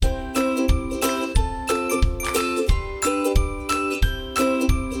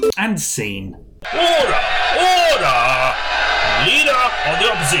And scene. Order! Order! Leader of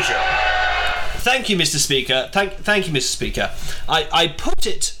the opposition. Thank you, Mr. Speaker. Thank you, Mr. Speaker. I put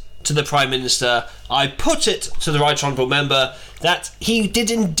it to the Prime Minister, I put it to the Right Honourable Member that he did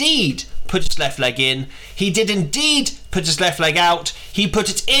indeed put his left leg in, he did indeed put his left leg out, he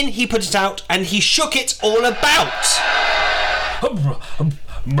put it in, he put it out, and he shook it all about. Well,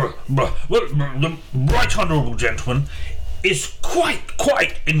 the Right Honourable Gentleman is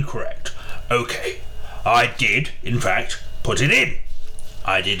quite incorrect. Okay, I did, in fact, put it in.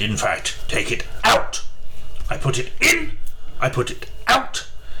 I did, in fact, take it out. I put it in, I put it out.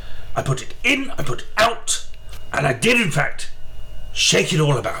 I put it in, I put it out. And I did, in fact, shake it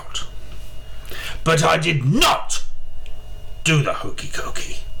all about. But I did not do the hokey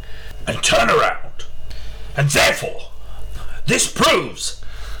cokey and turn around. And therefore, this proves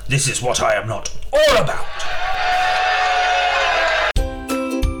this is what I am not all about.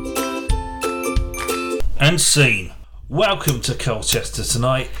 And scene. Welcome to Colchester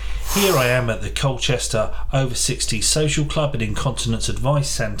tonight. Here I am at the Colchester Over 60 Social Club and Incontinence Advice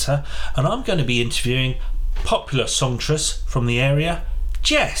Centre, and I'm going to be interviewing popular songstress from the area,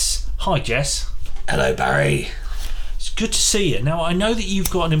 Jess. Hi, Jess. Hello, Barry. It's good to see you. Now, I know that you've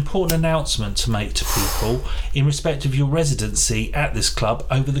got an important announcement to make to people in respect of your residency at this club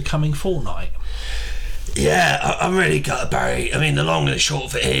over the coming fortnight. Yeah, I'm really gutted, Barry. I mean, the long and the short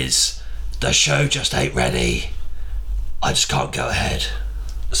of it is, the show just ain't ready. I just can't go ahead.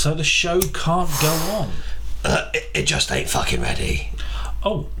 So the show can't go on? It just ain't fucking ready.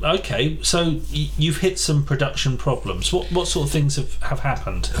 Oh, okay. So you've hit some production problems. What sort of things have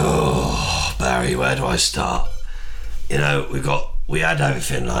happened? Oh, Barry, where do I start? You know, we had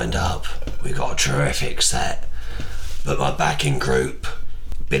everything lined up. We got a terrific set. But my backing group,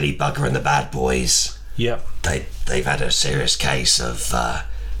 Billy Bugger and the Bad Boys, yep, they've had a serious case of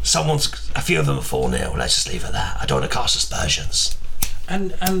a few of them are 4-0. Let's just leave it at that. I don't want to cast aspersions.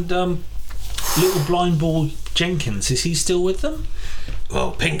 And little blind boy Jenkins, is he still with them?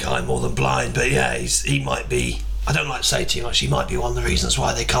 Well, pink eye more than blind, but yeah, he might be. I don't like to say too much. He might be one of the reasons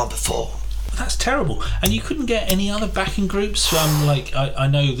why they can't perform. That's terrible. And you couldn't get any other backing groups? Like I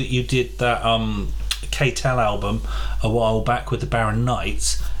know that you did that K-Tel album a while back with the Barron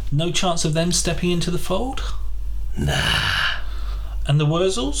Knights. No chance of them stepping into the fold? Nah. And the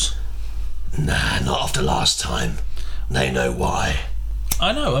Wurzels? Nah, not after last time. They know why.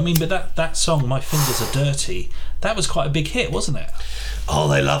 I know, I mean, but that song, My Fingers Are Dirty, that was quite a big hit, wasn't it? Oh,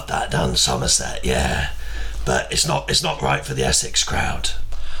 they loved that down in Somerset, yeah. But it's not right for the Essex crowd.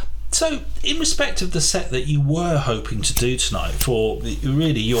 So, in respect of the set that you were hoping to do tonight for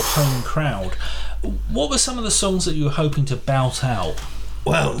really your home crowd, what were some of the songs that you were hoping to bout out?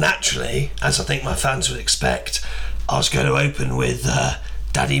 Well, naturally, as I think my fans would expect, I was going to open with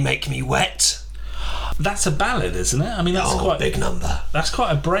Daddy Make Me Wet. That's a ballad, isn't it? I mean, that's quite a big number. That's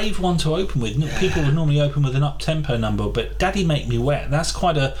quite a brave one to open with. Yeah. People would normally open with an up-tempo number, but Daddy Make Me Wet, that's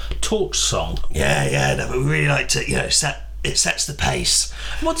quite a torch song. Yeah, no, but we really like to, it sets the pace.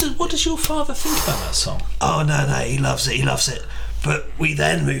 What does your father think about that song? Oh, no, he loves it. But we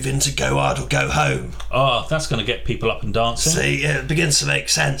then move into Go Hard or Go Home. Oh, that's going to get people up and dancing. See, it begins to make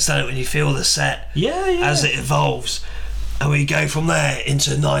sense, doesn't it, when you feel the set yeah. as it evolves. And we go from there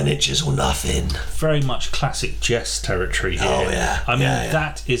into 9 Inches or Nothing. Very much classic Jess territory here. Oh, yeah. I mean,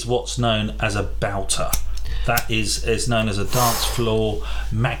 that is what's known as a belter. That is known as a dance floor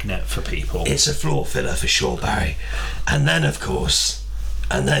magnet for people. It's a floor filler for sure, Barry. And then, of course,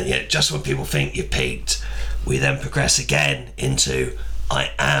 just when people think you've peaked, we then progress again into I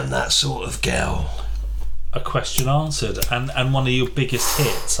Am That Sort of Girl. A question answered, and one of your biggest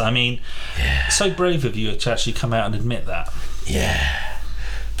hits. I mean, so brave of you to actually come out and admit that. Yeah.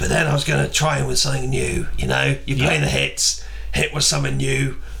 But then I was going to try with something new, you play the hits, hit with something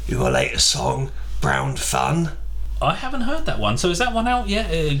new, your latest song, Brown Fun. I haven't heard that one, so is that one out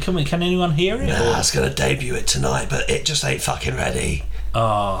yet? Can anyone hear it? Nah, I was going to debut it tonight, but it just ain't fucking ready.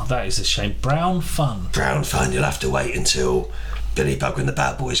 Oh, that is a shame. Brown Fun. Brown Fun, you'll have to wait until Billy Bugger and the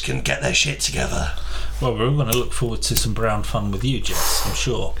Bad Boys can get their shit together. Well, we're going to look forward to some Brown Fun with you, Jess, I'm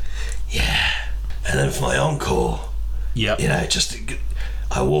sure. Yeah. And then for my encore,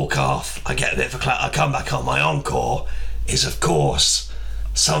 I walk off, I get a bit of a clap, I come back on. My encore is, of course,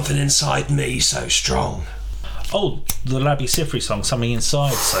 Something Inside Me So Strong. Oh, the Labby Sifri song, Something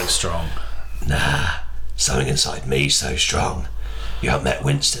Inside So Strong. Nah, Something Inside Me So Strong. You haven't met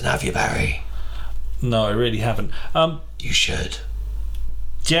Winston, have you, Barry? No, I really haven't. You should.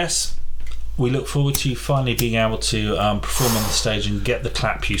 Jess, we look forward to you finally being able to perform on the stage and get the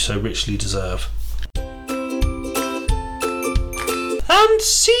clap you so richly deserve. Ah!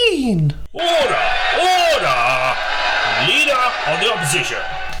 unseen. Order! Order! Leader of the opposition.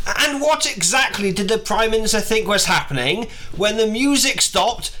 And what exactly did the Prime Minister think was happening when the music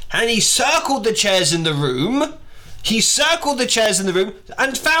stopped and he circled the chairs in the room? He circled the chairs in the room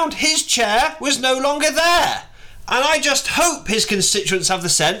and found his chair was no longer there. And I just hope his constituents have the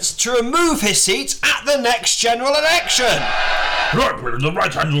sense to remove his seat at the next general election. Right, the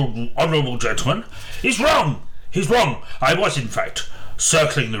right honourable gentleman is wrong. He's wrong. I was, in fact,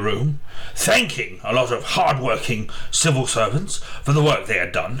 circling the room, thanking a lot of hard-working civil servants for the work they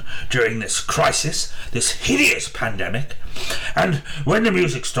had done during this crisis, this hideous pandemic. And when the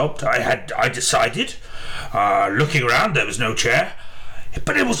music stopped, I decided, looking around, there was no chair,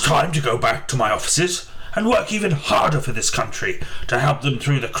 but it was time to go back to my offices and work even harder for this country to help them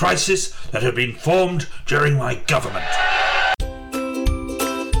through the crisis that had been formed during my government.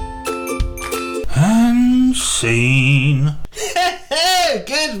 And scene.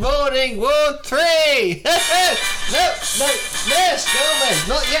 Good morning, Ward 3! No, Nurse Gomez,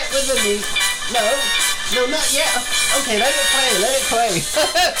 not yet with the music. No, not yet. Okay, let it play.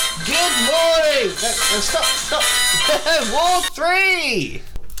 Good morning! Stop. Ward 3!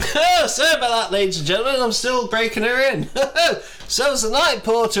 Oh, sorry about that, ladies and gentlemen, I'm still breaking her in. So's the night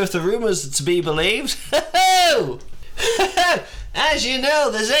porter, if the rumours are to be believed. As you know,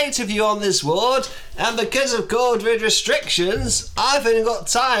 there's 8 of you on this ward, and because of COVID restrictions, I've only got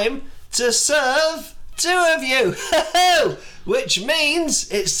time to serve 2 of you. Which means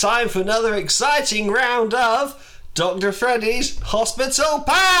it's time for another exciting round of Dr. Freddy's Hospital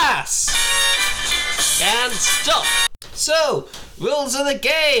Pass. And stop. So, rules of the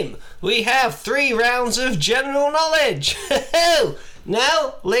game. We have 3 rounds of general knowledge.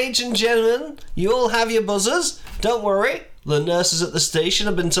 Now, ladies and gentlemen, you all have your buzzers. Don't worry, the nurses at the station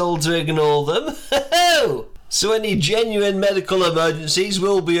have been told to ignore them. So any genuine medical emergencies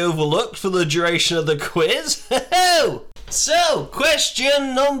will be overlooked for the duration of the quiz. So,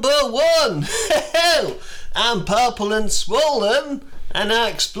 question number 1. I'm purple and swollen, and I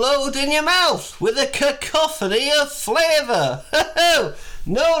explode in your mouth with a cacophony of flavour.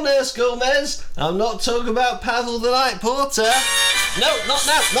 No, Nurse Gomez, I'm not talking about Pavel the Night Porter. No, not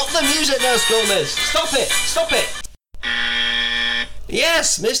now, not the music, Nurse Gomez. Stop it.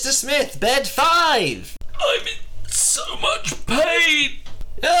 Yes, Mr. Smith, bed 5. I'm in so much pain.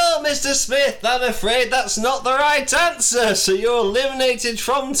 Oh, Mr. Smith, I'm afraid that's not the right answer, so you're eliminated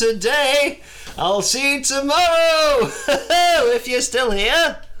from today. I'll see you tomorrow, if you're still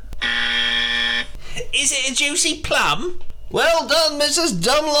here. Is it a juicy plum? Well done, Mrs.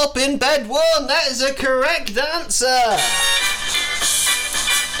 Dunlop in bed 1. That is a correct answer.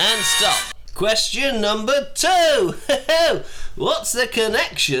 And stop. Question number 2. What's the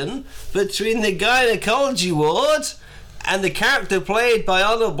connection between the gynecology ward and the character played by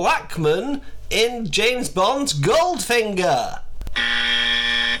Arnold Blackman in James Bond's Goldfinger?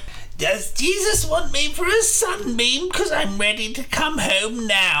 Does Jesus want me for a sunbeam? 'Cause I'm ready to come home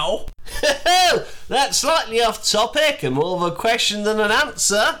now. That's slightly off topic and more of a question than an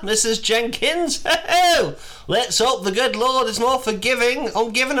answer, Mrs. Jenkins. Let's hope the good Lord is more forgiving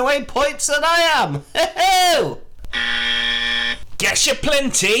on giving away points than I am. Guess you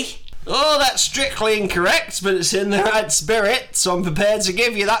plenty. Oh, that's strictly incorrect, but it's in the right spirit, so I'm prepared to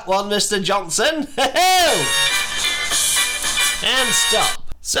give you that one, Mr. Johnson. And stop.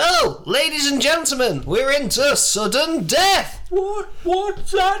 So, ladies and gentlemen, we're into sudden death.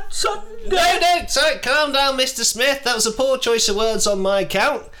 What's that, sudden death? No, sorry, calm down, Mr. Smith. That was a poor choice of words on my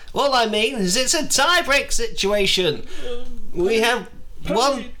account. All I mean is it's a tie-break situation. We have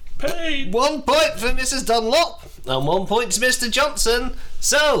one point for Mrs. Dunlop and 1 point to Mr. Johnson.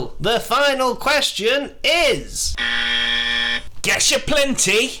 So, the final question is... Guess you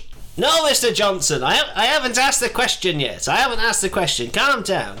plenty. No, Mr. Johnson, I haven't asked the question yet. Calm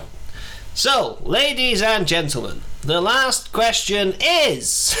down. So, ladies and gentlemen, the last question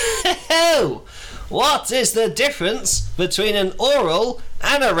is... What is the difference between an oral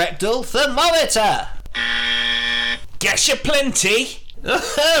and a rectal thermometer? Guess you plenty.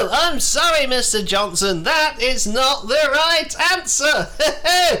 Oh, I'm sorry, Mr. Johnson. That is not the right answer.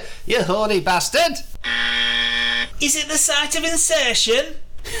 You horny bastard. Is it the site of insertion?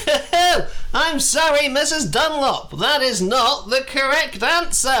 I'm sorry, Mrs. Dunlop. That is not the correct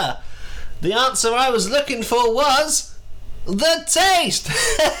answer. The answer I was looking for was the taste.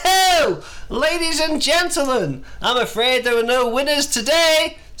 Ladies and gentlemen, I'm afraid there are no winners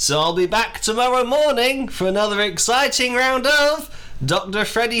today, so I'll be back tomorrow morning for another exciting round of Dr.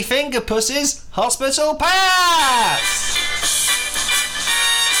 Freddy Fingerpuss's Hospital Pass.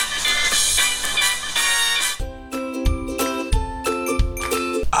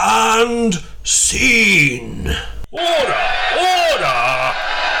 And scene. Order! Order!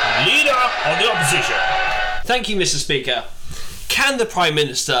 Leader of the opposition. Thank you, Mr. Speaker. Can the Prime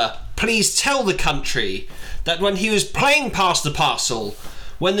Minister please tell the country that when he was playing Pass the Parcel,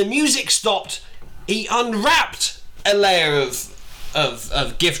 when the music stopped, he unwrapped a layer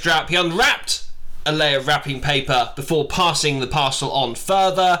of gift wrap, he unwrapped a layer of wrapping paper before passing the parcel on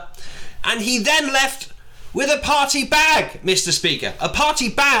further, and he then left with a party bag, Mr. Speaker. A party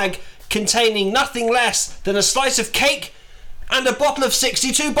bag containing nothing less than a slice of cake and a bottle of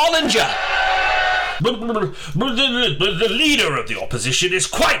 62 Bollinger. But the leader of the opposition is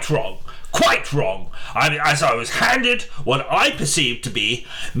quite wrong. Quite wrong. As I was handed what I perceived to be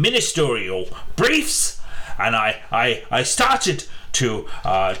ministerial briefs, and I started to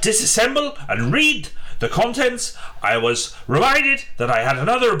disassemble and read the contents. I was reminded that I had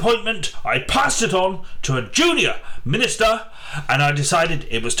another appointment. I passed it on to a junior minister, and I decided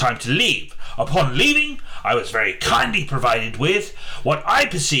it was time to leave. Upon leaving, I was very kindly provided with what I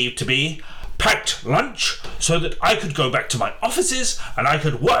perceived to be packed lunch so that I could go back to my offices and I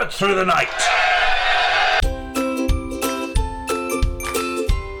could work through the night.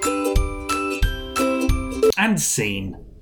 And scene.